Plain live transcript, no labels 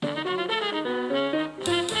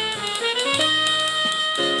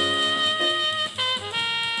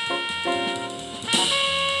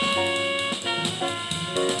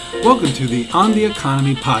Welcome to the On the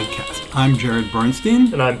Economy podcast. I'm Jared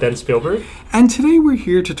Bernstein. And I'm Ben Spielberg. And today we're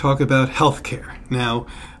here to talk about healthcare. Now,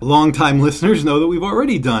 longtime listeners know that we've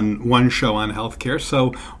already done one show on healthcare,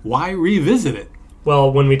 so why revisit it?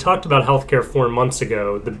 Well, when we talked about healthcare 4 months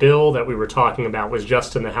ago, the bill that we were talking about was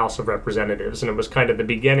just in the House of Representatives, and it was kind of the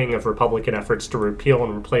beginning of Republican efforts to repeal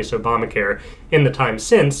and replace Obamacare. In the time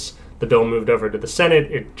since, the bill moved over to the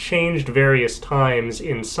Senate. It changed various times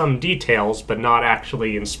in some details, but not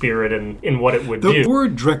actually in spirit and in what it would do. The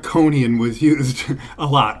word draconian was used a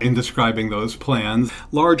lot in describing those plans,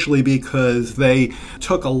 largely because they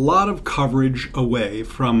took a lot of coverage away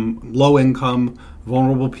from low-income,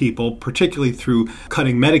 vulnerable people, particularly through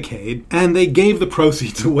cutting Medicaid, and they gave the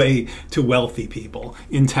proceeds away to wealthy people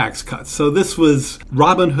in tax cuts. So this was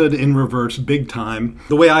Robin Hood in reverse, big time.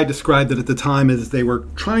 The way I described it at the time is they were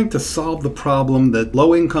trying to solve the problem that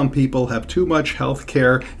low-income people have too much health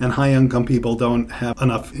care and high-income people don't have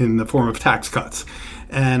enough in the form of tax cuts.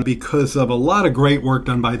 And because of a lot of great work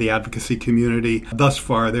done by the advocacy community, thus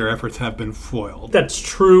far their efforts have been foiled. That's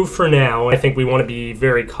true for now. I think we want to be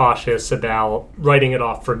very cautious about writing it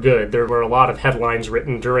off for good. There were a lot of headlines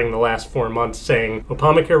written during the last 4 months saying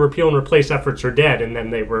Obamacare repeal and replace efforts are dead, and then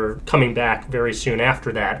they were coming back very soon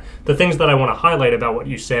after that. The things that I want to highlight about what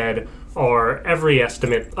you said are every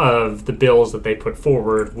estimate of the bills that they put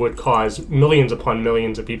forward would cause millions upon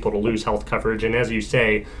millions of people to lose health coverage, and as you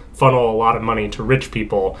say, funnel a lot of money to rich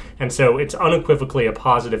people. And so it's unequivocally a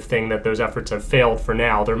positive thing that those efforts have failed for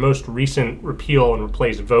now. Their most recent repeal and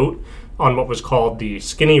replace vote on what was called the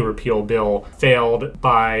skinny repeal bill failed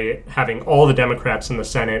by having all the Democrats in the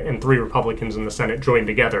Senate and 3 Republicans in the Senate join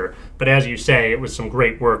together. But as you say, it was some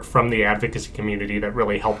great work from the advocacy community that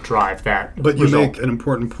really helped drive that But you result. make an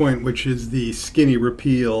important point, which is the skinny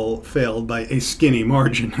repeal failed by a skinny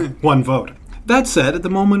margin, 1 vote. That said, at the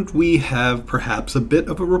moment we have perhaps a bit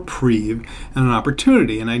of a reprieve and an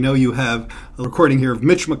opportunity, and I know you have a recording here of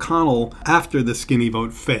Mitch McConnell after the skinny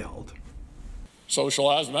vote failed.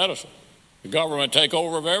 Socialized medicine. The government take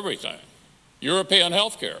over of everything. European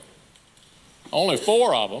health care. Only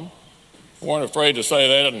 4 of them weren't afraid to say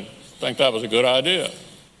they didn't think that was a good idea.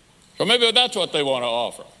 So maybe that's what they want to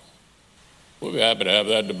offer. We'll be happy to have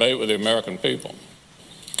that debate with the American people.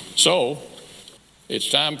 So it's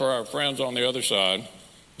time for our friends on the other side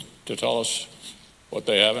to tell us what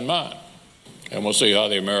they have in mind. And we'll see how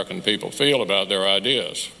the American people feel about their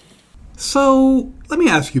ideas. So, let me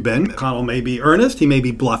ask you, Ben. McConnell may be earnest, he may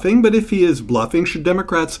be bluffing, but if he is bluffing, should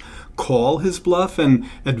Democrats call his bluff and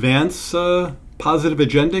advance a positive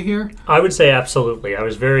agenda here? I would say absolutely. I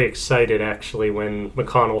was very excited, actually, when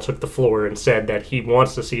McConnell took the floor and said that he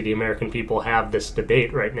wants to see the American people have this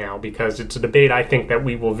debate right now, because it's a debate I think that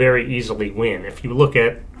we will very easily win. If you look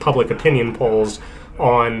at public opinion polls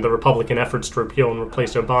on the Republican efforts to repeal and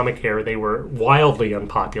replace Obamacare, they were wildly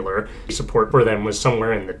unpopular. Support for them was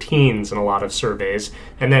somewhere in the teens in a lot of surveys.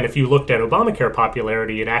 And then if you looked at Obamacare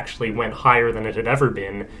popularity, it actually went higher than it had ever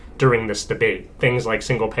been during this debate. Things like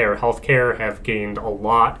single-payer health care have gained a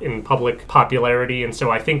lot in public popularity, and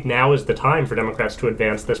so I think now is the time for Democrats to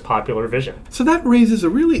advance this popular vision. So that raises a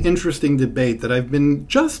really interesting debate that I've been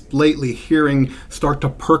just lately hearing start to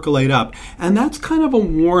percolate up, and that's kind of a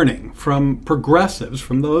warning from progressives,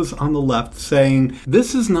 from those on the left, saying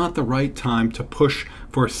this is not the right time to push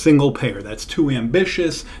for single payer. That's too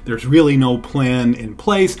ambitious. There's really no plan in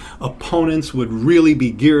place. Opponents would really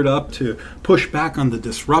be geared up to push back on the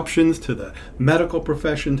disruptions to the medical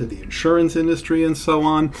profession, to the insurance industry, and so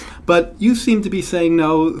on. But you seem to be saying,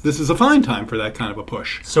 no, this is a fine time for that kind of a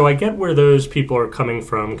push. So I get where those people are coming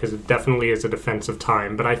from, because it definitely is a defensive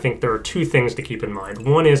time, but I think there are 2 things to keep in mind.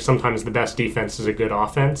 One is sometimes the best defense is a good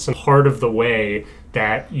offense, and part of the way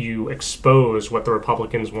that you expose what the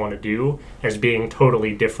Republicans want to do as being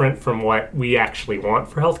totally different from what we actually want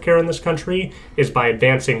for healthcare in this country is by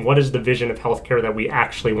advancing what is the vision of healthcare that we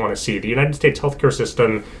actually want to see. The United States healthcare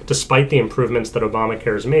system, despite the improvements that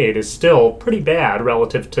Obamacare has made, is still pretty bad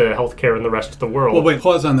relative to healthcare in the rest of the world. Well, wait,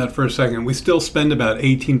 pause on that for a second. We still spend about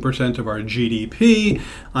 18% of our GDP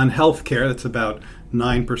on healthcare. That's about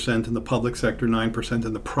 9% in the public sector, 9%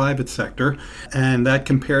 in the private sector, and that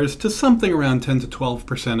compares to something around 10 to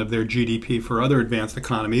 12% of their GDP for other advanced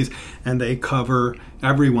economies, and they cover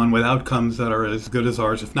everyone with outcomes that are as good as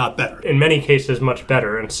ours, if not better. In many cases, much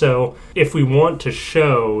better. And so if we want to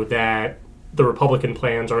show that the Republican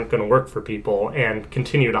plans aren't going to work for people and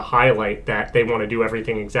continue to highlight that they want to do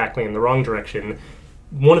everything exactly in the wrong direction,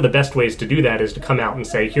 one of the best ways to do that is to come out and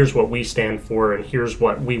say, here's what we stand for and here's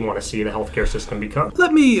what we want to see the healthcare system become.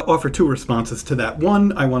 Let me offer two responses to that.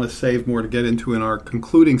 One, I want to save more to get into in our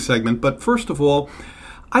concluding segment. But first of all,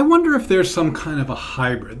 I wonder if there's some kind of a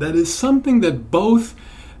hybrid that is something that both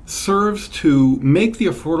serves to make the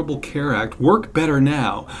Affordable Care Act work better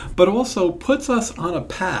now, but also puts us on a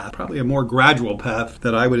path, probably a more gradual path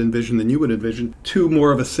that I would envision than you would envision, to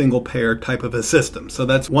more of a single-payer type of a system. So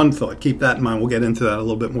that's one thought. Keep that in mind. We'll get into that a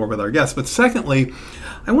little bit more with our guests. But secondly,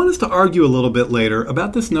 I want us to argue a little bit later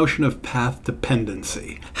about this notion of path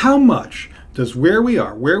dependency. How much does where we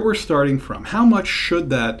are, where we're starting from, how much should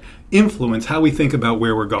that influence how we think about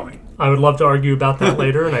where we're going? I would love to argue about that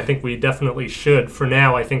later, and I think we definitely should. For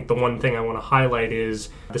now, I think the one thing I want to highlight is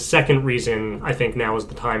the second reason I think now is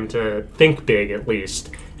the time to think big, at least,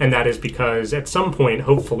 and that is because at some point,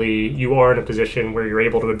 hopefully, you are in a position where you're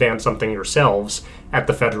able to advance something yourselves at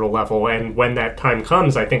the federal level, and when that time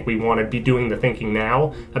comes, I think we want to be doing the thinking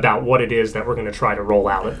now about what it is that we're going to try to roll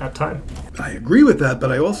out at that time. I agree with that,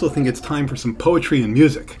 but I also think it's time for some poetry and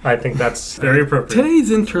music. I think that's very appropriate. Today's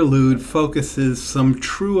interlude focuses some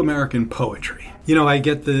true American poetry. You know, I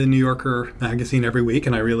get the New Yorker magazine every week,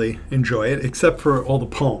 and I really enjoy it, except for all the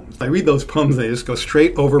poems. I read those poems, they just go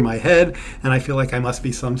straight over my head, and I feel like I must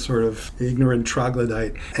be some sort of ignorant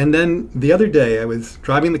troglodyte. And then the other day, I was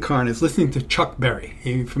driving the car, and I was listening to Chuck Berry. Are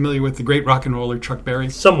you familiar with the great rock and roller Chuck Berry?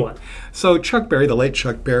 Somewhat. So Chuck Berry, the late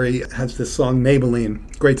Chuck Berry, has this song,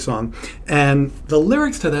 Maybelline, great song. And the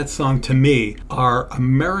lyrics to that song, to me, are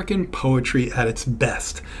American poetry at its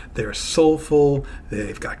best. They're soulful,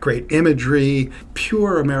 they've got great imagery,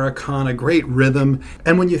 pure Americana, great rhythm.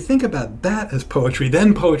 And when you think about that as poetry,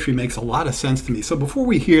 then poetry makes a lot of sense to me. So before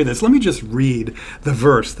we hear this, let me just read the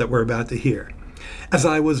verse that we're about to hear. As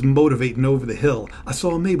I was motivating over the hill, I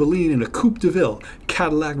saw a Maybelline in a Coupe de Ville.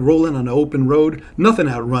 Cadillac rolling on an open road, nothing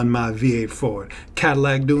outrun my V8 Ford.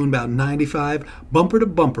 Cadillac doing about 95, bumper to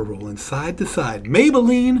bumper rolling side to side.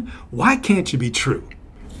 Maybelline, why can't you be true?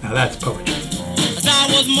 Now that's poetry. As I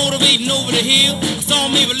was motivating over the hill, I saw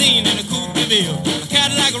Maybelline in a Coupe de Ville. A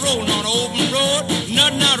Cadillac rolling on an open road,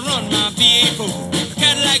 nothing outrun my V8 Ford. A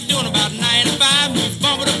Cadillac doing about 95,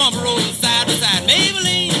 bumper to bumper rolling side to side.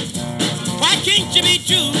 Maybelline, why can't you be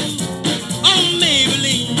true? Oh,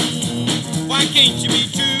 Maybelline, why can't you be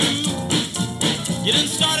true? You done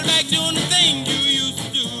started back doing the thing you used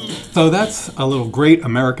to do. So that's a little great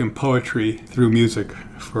American poetry through music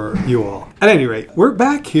for you all. At any rate, we're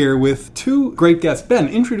back here with two great guests. Ben,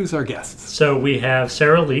 introduce our guests. So we have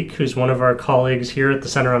Sarah Leek, who's one of our colleagues here at the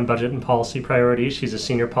Center on Budget and Policy Priorities. She's a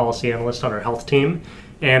senior policy analyst on our health team.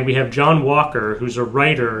 And we have John Walker, who's a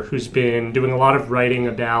writer who's been doing a lot of writing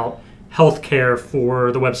about healthcare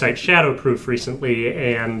for the website Shadowproof recently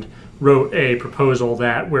and wrote a proposal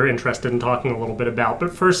that we're interested in talking a little bit about.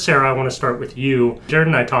 But first, Sarah, I want to start with you. Jared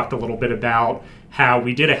and I talked a little bit about how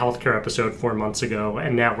we did a healthcare episode 4 months ago,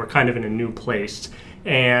 and now we're kind of in a new place.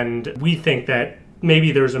 And we think that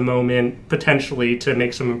maybe there's a moment potentially to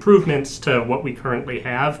make some improvements to what we currently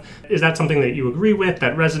have. Is that something that you agree with,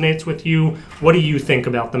 that resonates with you? What do you think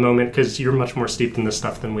about the moment? Because you're much more steeped in this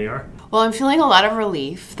stuff than we are. Well, I'm feeling a lot of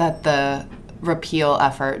relief that the repeal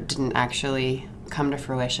effort didn't actually come to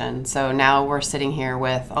fruition. So now we're sitting here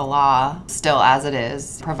with a law, still as it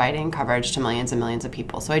is, providing coverage to millions and millions of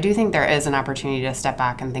people. So I do think there is an opportunity to step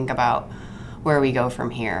back and think about where we go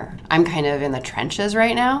from here. I'm kind of in the trenches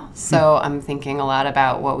right now, so I'm thinking a lot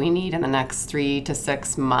about what we need in the next 3 to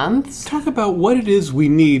 6 months. Talk about what it is we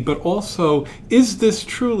need, but also, is this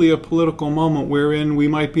truly a political moment wherein we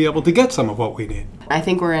might be able to get some of what we need? I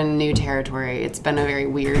think we're in new territory. It's been a very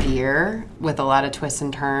weird year with a lot of twists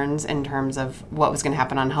and turns in terms of what was going to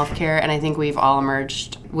happen on healthcare, and I think we've all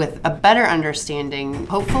emerged with a better understanding,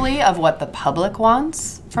 hopefully, of what the public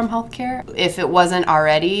wants from healthcare. If it wasn't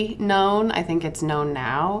already known, I think it's known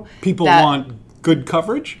now. People want good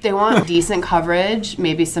coverage? They want decent coverage,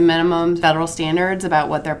 maybe some minimum federal standards about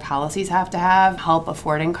what their policies have to have, help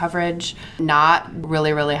affording coverage, not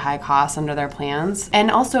really, really high costs under their plans, and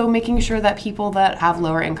also making sure that people that have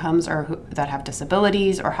lower incomes or that have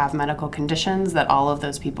disabilities or have medical conditions, that all of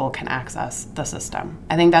those people can access the system.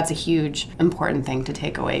 I think that's a huge, important thing to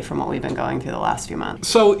take away from what we've been going through the last few months.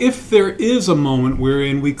 So if there is a moment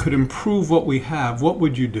wherein we could improve what we have, what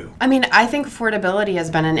would you do? I mean, I think affordability has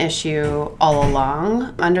been an issue all along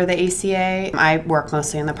under the ACA. I work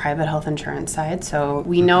mostly on the private health insurance side, so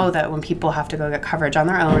we know that when people have to go get coverage on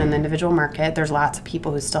their own in the individual market, there's lots of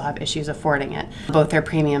people who still have issues affording it, both their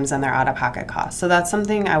premiums and their out-of-pocket costs. So that's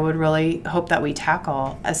something I would really hope that we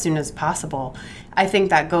tackle as soon as possible. I think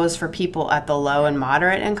that goes for people at the low and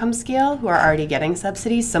moderate income scale who are already getting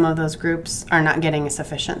subsidies. Some of those groups are not getting a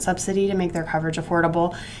sufficient subsidy to make their coverage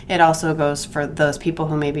affordable. It also goes for those people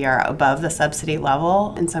who maybe are above the subsidy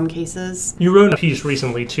level in some cases. You wrote a piece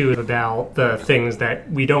recently, too, about the things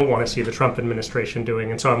that we don't want to see the Trump administration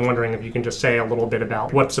doing. And so I'm wondering if you can just say a little bit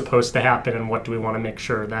about what's supposed to happen and what do we want to make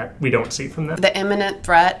sure that we don't see from them. The imminent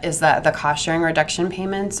threat is that the cost sharing reduction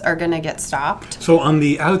payments are going to get stopped. So on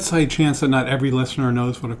the outside chance that not every listener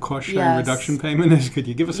knows what a cost-sharing reduction payment is, could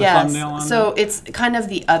you give us a thumbnail on that? So it's kind of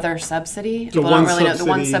the other subsidy. The People one don't really know. The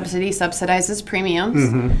one subsidy subsidizes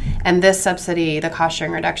premiums, and this subsidy, the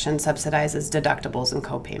cost-sharing reduction, subsidizes deductibles and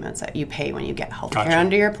co-payments that you pay when you get health care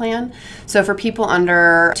under your plan. So for people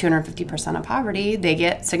under 250% of poverty, they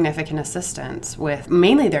get significant assistance with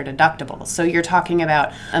mainly their deductibles. So you're talking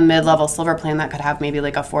about a mid-level silver plan that could have maybe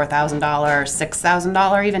like a $4,000,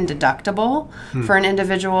 $6,000 even deductible for an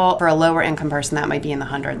individual. For a lower income person, that might be in the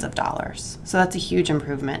hundreds of dollars. So that's a huge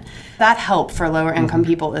improvement. That help for lower income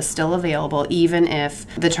people is still available even if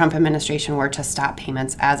the Trump administration were to stop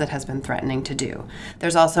payments as it has been threatening to do.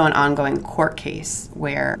 There's also an ongoing court case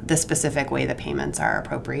where the specific way the payments are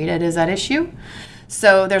appropriated is at issue.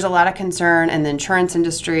 So there's a lot of concern in the insurance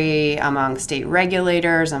industry, among state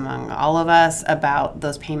regulators, among all of us, about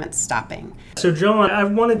those payments stopping. So, John, I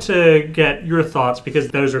wanted to get your thoughts because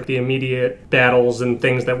those are the immediate battles and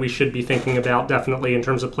things that we should be thinking about definitely in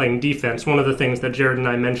terms of playing defense. One of the things that Jared and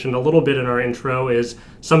I mentioned a little bit in our intro is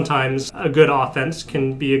sometimes a good offense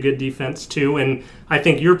can be a good defense too. And I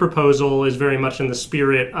think your proposal is very much in the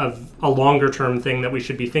spirit of a longer term thing that we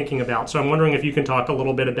should be thinking about. So I'm wondering if you can talk a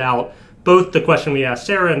little bit about both the question we asked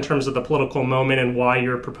Sarah in terms of the political moment and why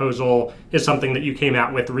your proposal is something that you came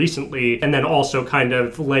out with recently, and then also kind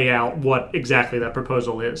of lay out what exactly that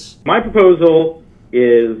proposal is. My proposal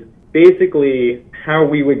is basically how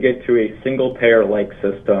we would get to a single-payer-like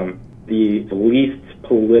system the least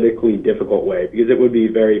politically difficult way, because it would be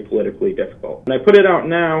very politically difficult. And I put it out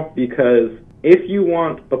now because if you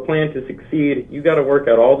want the plan to succeed, you got to work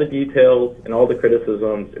out all the details and all the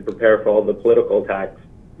criticisms and prepare for all the political attacks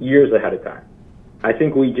years ahead of time. I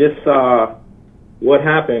think we just saw what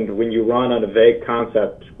happened when you run on a vague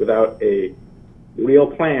concept without a real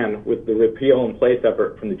plan with the repeal and place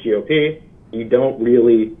effort from the GOP. You don't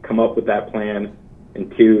really come up with that plan in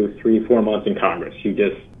 2, 3, 4 months in Congress. You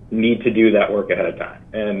just need to do that work ahead of time.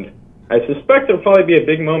 And I suspect it'll probably be a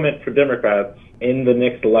big moment for Democrats in the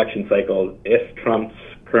next election cycle if Trump's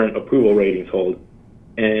current approval ratings hold.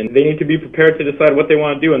 And they need to be prepared to decide what they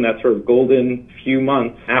want to do in that sort of golden few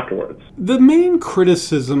months afterwards. The main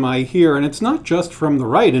criticism I hear, and it's not just from the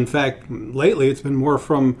right, in fact, lately it's been more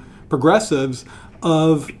from progressives,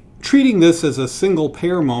 of treating this as a single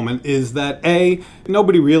payer moment is that A,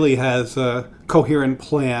 nobody really has a coherent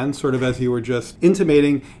plan, sort of as you were just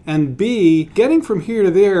intimating, and B, getting from here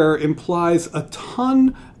to there implies a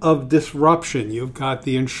ton of disruption. You've got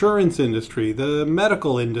the insurance industry, the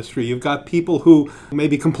medical industry, you've got people who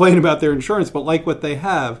maybe complain about their insurance but like what they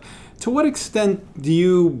have. To what extent do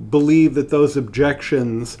you believe that those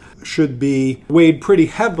objections should be weighed pretty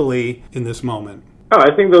heavily in this moment? Oh,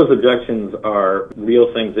 I think those objections are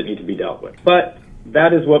real things that need to be dealt with. But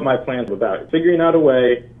that is what my plan is about, figuring out a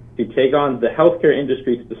way to take on the healthcare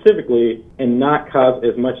industry specifically and not cause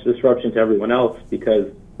as much disruption to everyone else,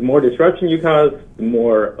 because the more disruption you cause, the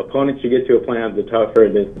more opponents you get to a plan, the tougher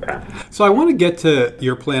it is to pass. So I want to get to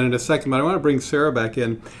your plan in a second, but I want to bring Sarah back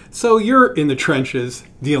in. So you're in the trenches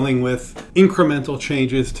dealing with incremental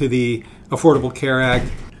changes to the Affordable Care Act.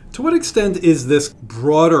 To what extent is this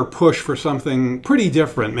broader push for something pretty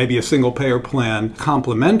different, maybe a single-payer plan,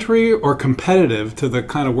 complementary or competitive to the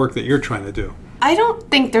kind of work that you're trying to do? I don't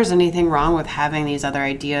think there's anything wrong with having these other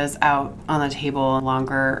ideas out on the table,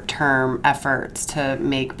 longer term efforts to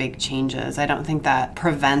make big changes. I don't think that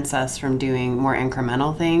prevents us from doing more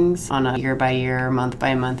incremental things on a year by year, month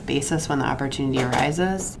by month basis when the opportunity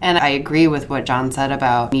arises. And I agree with what John said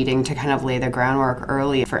about needing to kind of lay the groundwork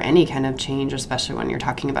early for any kind of change, especially when you're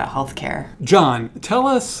talking about healthcare. John, tell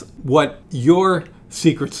us what your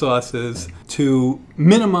secret sauce is to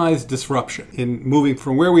minimize disruption in moving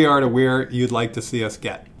from where we are to where you'd like to see us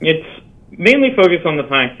get. It's mainly focused on the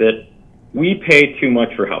fact that we pay too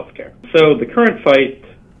much for healthcare. So the current fight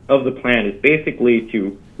of the plan is basically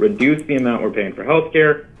to reduce the amount we're paying for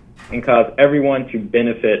healthcare and cause everyone to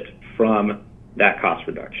benefit from that cost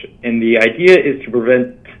reduction. And the idea is to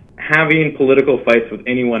prevent having political fights with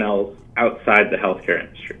anyone else outside the healthcare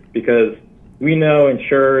industry, because we know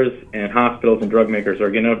insurers and hospitals and drug makers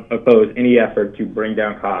are going to oppose any effort to bring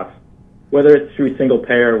down costs, whether it's through single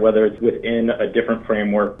payer, whether it's within a different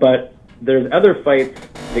framework. But there's other fights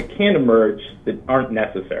that can emerge that aren't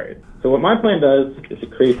necessary. So what my plan does is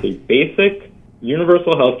it creates a basic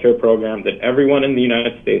universal healthcare program that everyone in the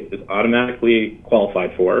United States is automatically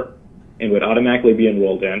qualified for and would automatically be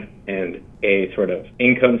enrolled in, and a sort of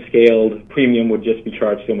income scaled premium would just be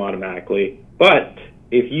charged to them automatically. But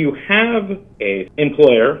if you have an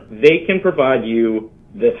employer, they can provide you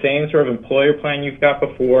the same sort of employer plan you've got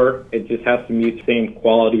before. It just has to meet the same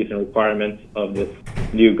qualities and requirements of this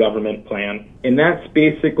new government plan. And that's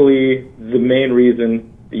basically the main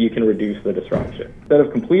reason that you can reduce the disruption. Instead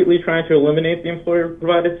of completely trying to eliminate the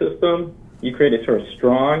employer-provided system, you create a sort of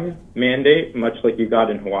strong mandate, much like you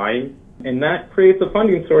got in Hawaii. And that creates a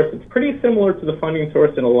funding source that's pretty similar to the funding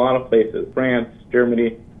source in a lot of places. France,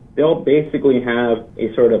 Germany, they'll basically have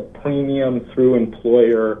a sort of premium through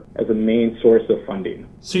employer as a main source of funding.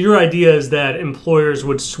 So your idea is that employers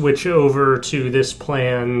would switch over to this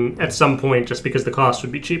plan at some point just because the cost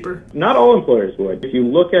would be cheaper? Not all employers would. If you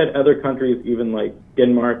look at other countries, even like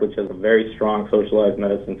Denmark, which has a very strong socialized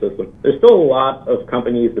medicine system, there's still a lot of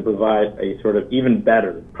companies that provide a sort of even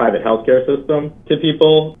better private healthcare system to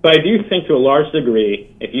people. But I do think to a large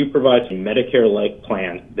degree, if you provide a Medicare-like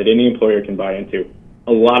plan that any employer can buy into,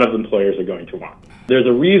 a lot of employers are going to want. There's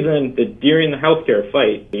a reason that during the healthcare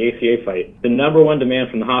fight, the ACA fight, the number one demand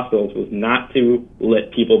from the hospitals was not to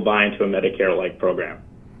let people buy into a Medicare-like program,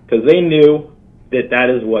 because they knew that that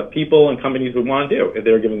is what people and companies would want to do if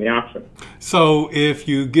they were given the option. So if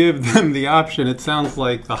you give them the option, it sounds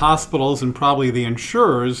like the hospitals and probably the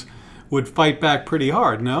insurers would fight back pretty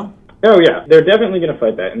hard, no? Oh, yeah. They're definitely going to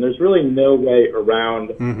fight that. And there's really no way around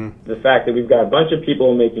the fact that we've got a bunch of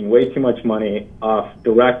people making way too much money off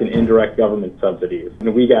direct and indirect government subsidies.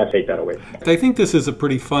 And we got to take that away from them. I think this is a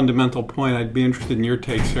pretty fundamental point. I'd be interested in your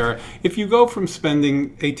take, Sarah. If you go from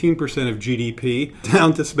spending 18% of GDP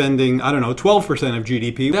down to spending, 12% of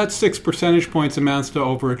GDP, that's 6 percentage points amounts to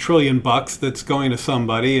over $1 trillion that's going to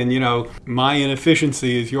somebody. And, my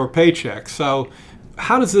inefficiency is your paycheck. So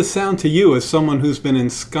how does this sound to you as someone who's been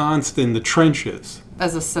ensconced in the trenches?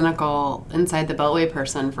 As a cynical inside the beltway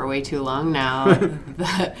person for way too long now,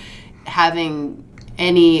 having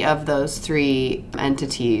any of those three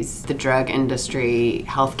entities, the drug industry,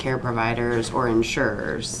 healthcare providers, or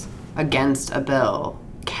insurers, against a bill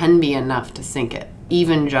can be enough to sink it.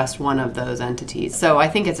 Even just one of those entities. So I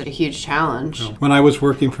think it's a huge challenge. When I was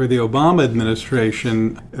working for the Obama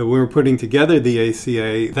administration, we were putting together the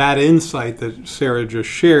ACA. That insight that Sarah just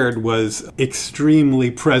shared was extremely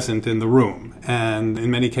present in the room, and in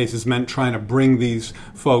many cases meant trying to bring these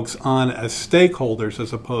folks on as stakeholders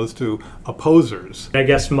as opposed to opposers. I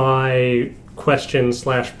guess my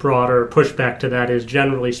question/broader pushback to that is,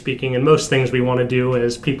 generally speaking, in most things we want to do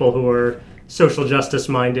as people who are social justice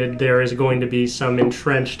minded, there is going to be some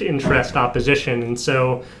entrenched interest opposition. And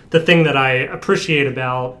so the thing that I appreciate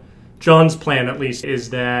about John's plan, at least, is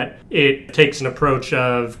that it takes an approach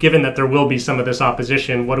of, given that there will be some of this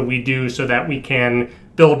opposition, what do we do so that we can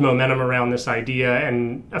build momentum around this idea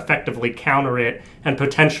and effectively counter it and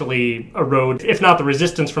potentially erode, if not the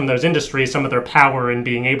resistance from those industries, some of their power in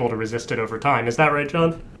being able to resist it over time. Is that right,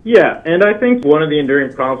 John? Yeah, and I think one of the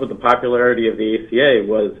enduring problems with the popularity of the ACA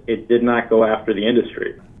was it did not go after the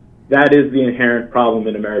industry. That is the inherent problem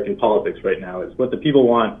in American politics right now, is what the people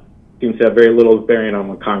want seems to have very little bearing on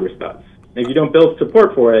what Congress does. If you don't build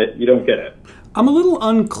support for it, you don't get it. I'm a little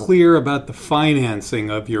unclear about the financing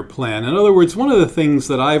of your plan. In other words, one of the things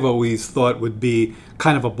that I've always thought would be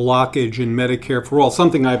kind of a blockage in Medicare for All,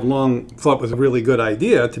 something I've long thought was a really good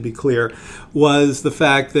idea, to be clear, was the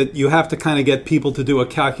fact that you have to kind of get people to do a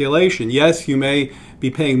calculation. Yes, you may be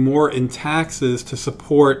paying more in taxes to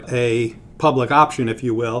support a public option, if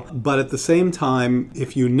you will, but at the same time,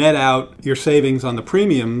 if you net out your savings on the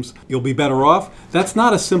premiums, you'll be better off. That's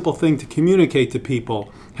not a simple thing to communicate to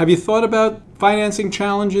people. Have you thought about financing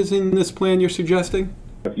challenges in this plan you're suggesting?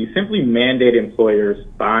 If you simply mandate employers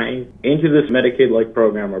buy into this Medicaid-like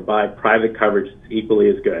program or buy private coverage, it's equally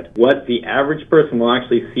as good. What the average person will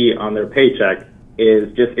actually see on their paycheck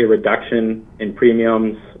is just a reduction in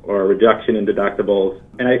premiums or a reduction in deductibles.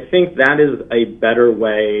 And I think that is a better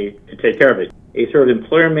way to take care of it. A sort of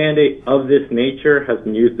employer mandate of this nature has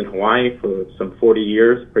been used in Hawaii for some 40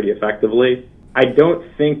 years pretty effectively. I don't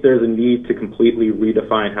think there's a need to completely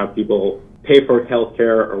redefine how people pay for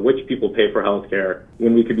healthcare or which people pay for healthcare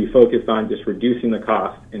when we could be focused on just reducing the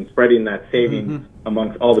cost and spreading that savings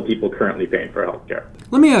amongst all the people currently paying for healthcare.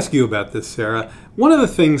 Let me ask you about this, Sarah. One of the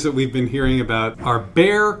things that we've been hearing about are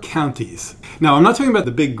bear counties. Now, I'm not talking about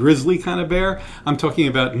the big grizzly kind of bear. I'm talking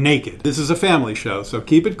about naked. This is a family show, so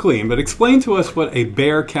keep it clean. But explain to us what a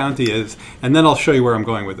bear county is, and then I'll show you where I'm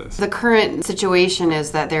going with this. The current situation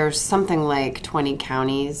is that there's something like 20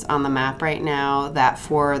 counties on the map right now that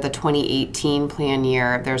for the 2018 plan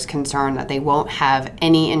year, there's concern that they won't have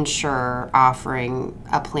any insurer offering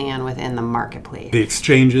a plan within the marketplace. The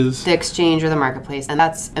exchanges? The exchange or the marketplace. And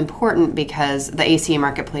that's important because the ACA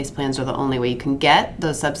marketplace plans are the only way you can get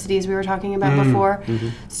those subsidies we were talking about before. Mm-hmm.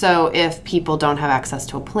 So if people don't have access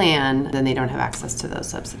to a plan, then they don't have access to those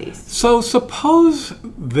subsidies. So suppose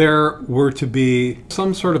there were to be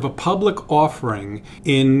some sort of a public offering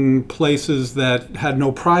in places that had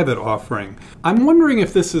no private offering. I'm wondering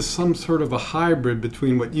if this is some sort of a hybrid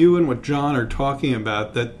between what you and what John are talking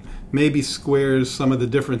about that maybe squares some of the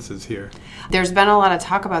differences here. There's been a lot of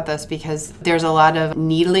talk about this because there's a lot of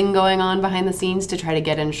needling going on behind the scenes to try to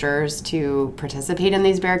get insurers to participate in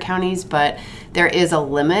these bear counties, but there is a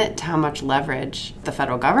limit to how much leverage the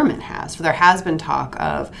federal government has. So there has been talk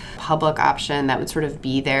of public option that would sort of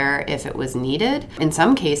be there if it was needed. In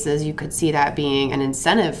some cases, you could see that being an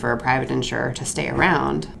incentive for a private insurer to stay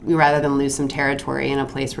around rather than lose some territory in a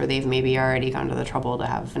place where they've maybe already gone to the trouble to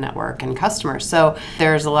have a network and customers. So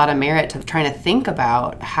there's a lot of merit to trying to think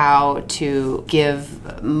about how to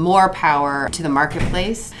give more power to the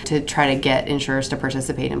marketplace to try to get insurers to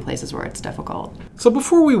participate in places where it's difficult. So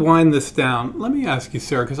before we wind this down, let me ask you,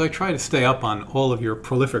 Sarah, because I try to stay up on all of your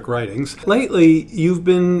prolific writings. Lately, you've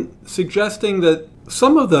been suggesting that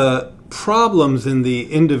some of the problems in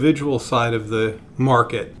the individual side of the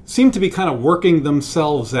market seem to be kind of working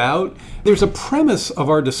themselves out. There's a premise of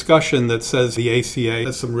our discussion that says the ACA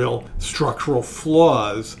has some real structural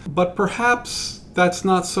flaws, but perhaps that's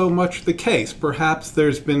not so much the case. Perhaps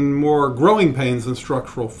there's been more growing pains than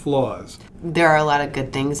structural flaws. There are a lot of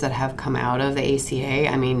good things that have come out of the ACA.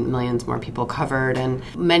 I mean, millions more people covered and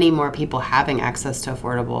many more people having access to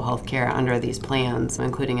affordable health care under these plans,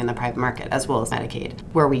 including in the private market, as well as Medicaid.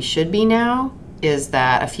 Where we should be now is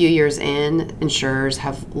that a few years in, insurers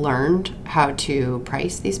have learned how to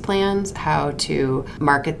price these plans, how to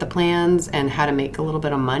market the plans, and how to make a little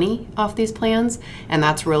bit of money off these plans. And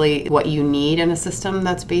that's really what you need in a system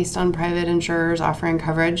that's based on private insurers offering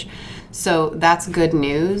coverage. So that's good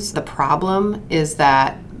news. The problem is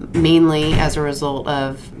that mainly as a result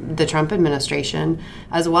of the Trump administration,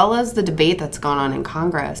 as well as the debate that's gone on in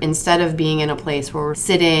Congress, instead of being in a place where we're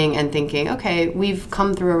sitting and thinking, okay, we've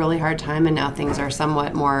come through a really hard time and now things are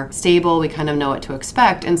somewhat more stable, we kind of know what to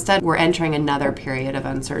expect. Instead, we're entering another period of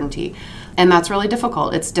uncertainty. And that's really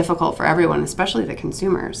difficult. It's difficult for everyone, especially the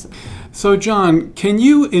consumers. So, John, can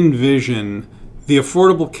you envision the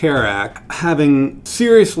Affordable Care Act having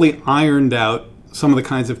seriously ironed out some of the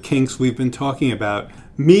kinds of kinks we've been talking about,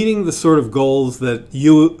 meeting the sort of goals that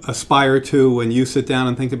you aspire to when you sit down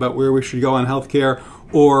and think about where we should go on healthcare?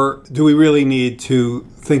 Or do we really need to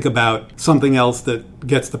think about something else that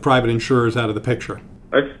gets the private insurers out of the picture?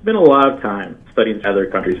 I've spent a lot of time studying other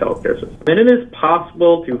countries' healthcare systems. And it is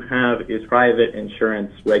possible to have a private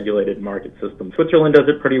insurance regulated market system. Switzerland does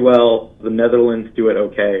it pretty well. The Netherlands do it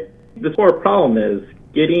okay. The core problem is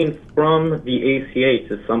getting from the ACA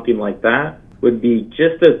to something like that would be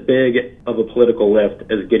just as big of a political lift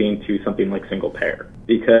as getting to something like single payer.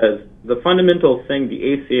 Because the fundamental thing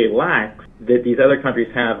the ACA lacks that these other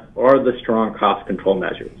countries have are the strong cost control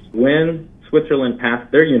measures. When Switzerland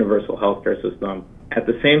passed their universal healthcare system, at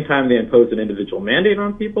the same time they imposed an individual mandate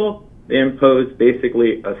on people, they imposed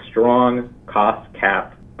basically a strong cost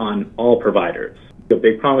cap on all providers. The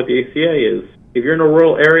big problem with the ACA is if you're in a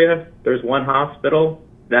rural area, there's one hospital.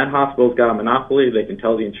 That hospital's got a monopoly. They can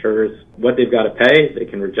tell the insurers what they've got to pay. They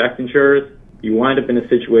can reject insurers. You wind up in a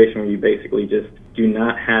situation where you basically just do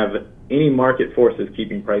not have any market forces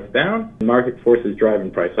keeping price down, market forces driving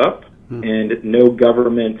price up, and no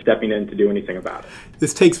government stepping in to do anything about it.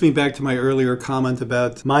 This takes me back to my earlier comment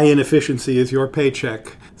about my inefficiency is your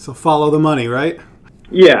paycheck. So follow the money, right?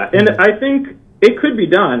 Yeah, and I think it could be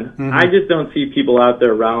done. I just don't see people out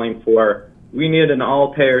there rallying for, we need an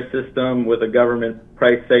all-payer system with a government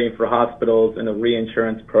price setting for hospitals and a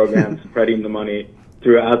reinsurance program spreading the money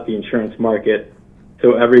throughout the insurance market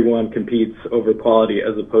so everyone competes over quality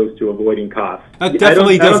as opposed to avoiding costs. That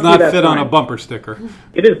definitely does not fit on a bumper sticker.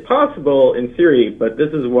 It is possible in theory, but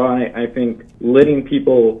this is why I think letting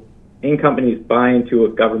people in companies buy into a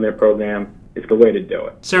government program is the way to do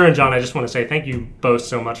it. Sarah and John, I just want to say thank you both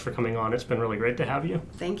so much for coming on. It's been really great to have you.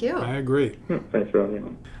 Thank you. I agree. Thanks for having me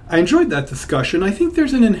on. I enjoyed that discussion. I think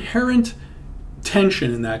there's an inherent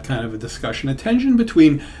tension in that kind of a discussion, a tension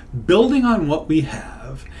between building on what we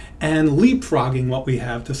have and leapfrogging what we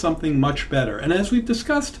have to something much better. And as we've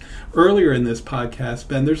discussed earlier in this podcast,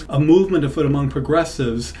 Ben, there's a movement afoot among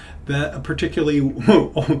progressives, that particularly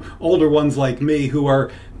older ones like me, who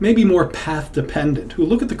are maybe more path dependent, who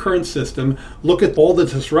look at the current system, look at all the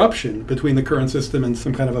disruption between the current system and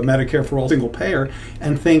some kind of a Medicare for all single payer,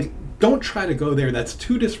 and think, don't try to go there. That's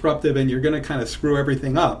too disruptive and you're going to kind of screw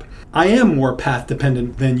everything up. I am more path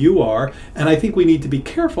dependent than you are, and I think we need to be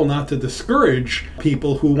careful not to discourage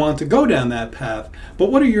people who want to go down that path.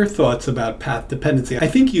 But what are your thoughts about path dependency? I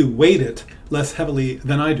think you weight it less heavily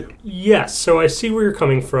than I do. Yes, so I see where you're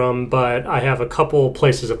coming from, but I have a couple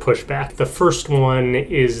places of pushback. The first one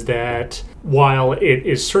is that while it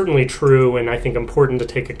is certainly true and I think important to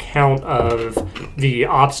take account of the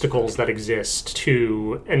obstacles that exist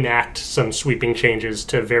to enact some sweeping changes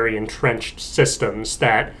to very entrenched systems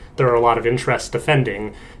that there are a lot of interest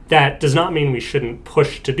defending, that does not mean we shouldn't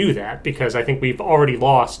push to do that, because I think we've already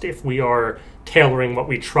lost if we are tailoring what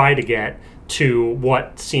we try to get to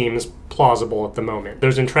what seems plausible at the moment.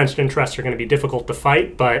 Those entrenched interests are going to be difficult to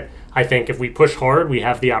fight, but I think if we push hard, we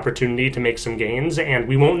have the opportunity to make some gains, and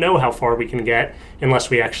we won't know how far we can get unless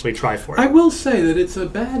we actually try for it. I will say that it's a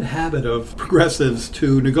bad habit of progressives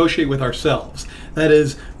to negotiate with ourselves. That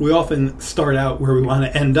is, we often start out where we want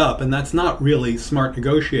to end up, and that's not really smart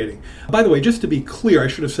negotiating. By the way, just to be clear, I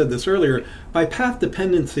should have said this earlier, by path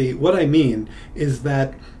dependency, what I mean is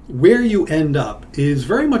that where you end up is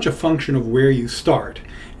very much a function of where you start.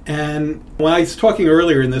 And when I was talking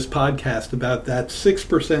earlier in this podcast about that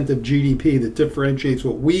 6% of GDP that differentiates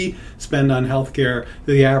what we spend on healthcare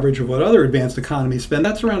to the average of what other advanced economies spend,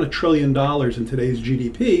 that's around $1 trillion in today's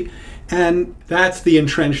GDP. And that's the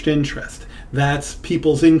entrenched interest. That's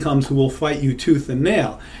people's incomes who will fight you tooth and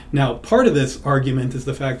nail. Now, part of this argument is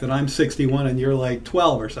the fact that I'm 61 and you're like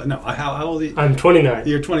 12 or so. No, how old are you? I'm 29.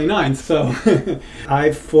 You're 29. So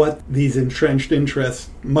I've fought these entrenched interests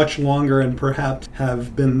much longer and perhaps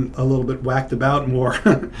have been a little bit whacked about more.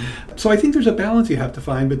 So I think there's a balance you have to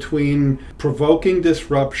find between provoking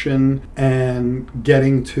disruption and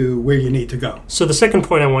getting to where you need to go. So the second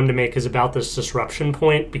point I wanted to make is about this disruption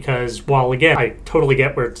point, because while, again, I totally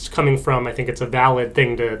get where it's coming from, I think it's a valid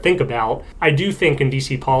thing to think about. I do think in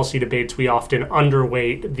DC policy debates we often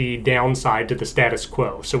underweight the downside to the status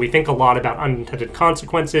quo. So we think a lot about unintended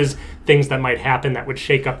consequences, things that might happen that would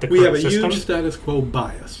shake up the current system. We have a huge status quo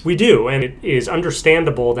bias. We do, and it is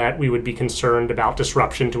understandable that we would be concerned about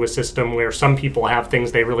disruption to a system where some people have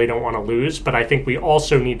things they really don't want to lose, but I think we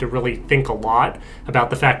also need to really think a lot about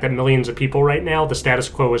the fact that millions of people right now, the status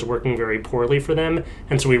quo is working very poorly for them,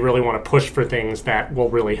 and so we really want to push for things that will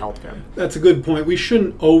really help them. That's a good point. We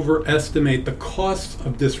shouldn't overestimate the costs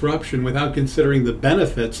of disruption without considering the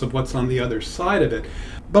benefits of what's on the other side of it.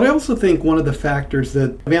 But I also think one of the factors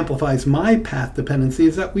that amplifies my path dependency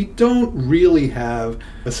is that we don't really have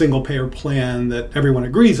a single payer plan that everyone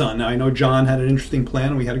agrees on. Now, I know John had an interesting plan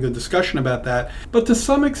and we had a good discussion about that. But to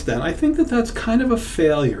some extent, I think that that's kind of a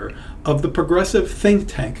failure of the progressive think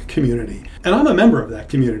tank community. And I'm a member of that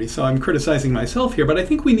community, so I'm criticizing myself here, but I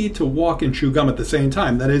think we need to walk and chew gum at the same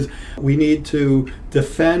time. That is, we need to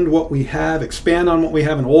defend what we have, expand on what we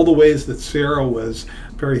have in all the ways that Sarah was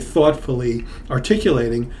very thoughtfully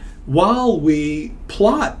articulating, while we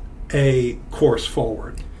plot a course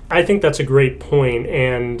forward. I think that's a great point,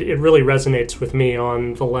 and it really resonates with me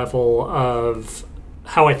on the level of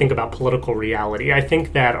how I think about political reality. I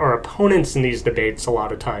think that our opponents in these debates, a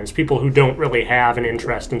lot of times, people who don't really have an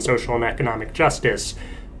interest in social and economic justice,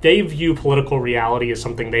 they view political reality as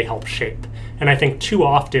something they help shape. And I think too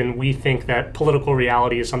often we think that political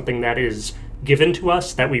reality is something that is given to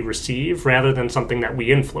us, that we receive, rather than something that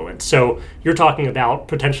we influence. So you're talking about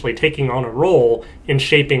potentially taking on a role in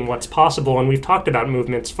shaping what's possible, and we've talked about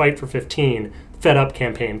movements, Fight for 15, Fed Up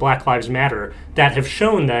campaign, Black Lives Matter, that have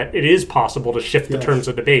shown that it is possible to shift the terms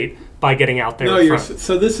of debate by getting out there in front.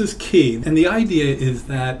 So this is key, and the idea is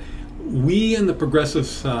that we in the progressive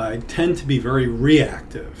side tend to be very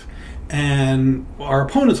reactive, and our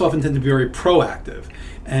opponents often tend to be very proactive.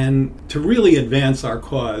 And to really advance our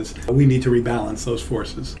cause, we need to rebalance those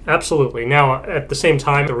forces. Absolutely. Now, at the same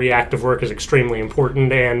time, the reactive work is extremely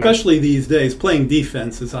important, and especially these days, playing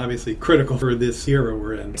defense is obviously critical for this era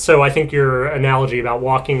we're in. So I think your analogy about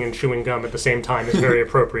walking and chewing gum at the same time is very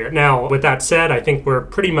appropriate. Now, with that said, I think we're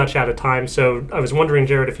pretty much out of time, so I was wondering,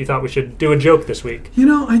 Jared, if you thought we should do a joke this week. You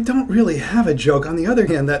know, I don't really have a joke. On the other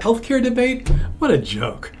hand, that healthcare debate, what a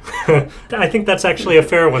joke. I think that's actually a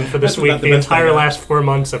fair one for this week. The entire last 4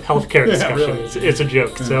 months of healthcare discussion really. is a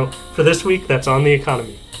joke. So for this week, that's On the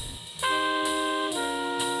Economy.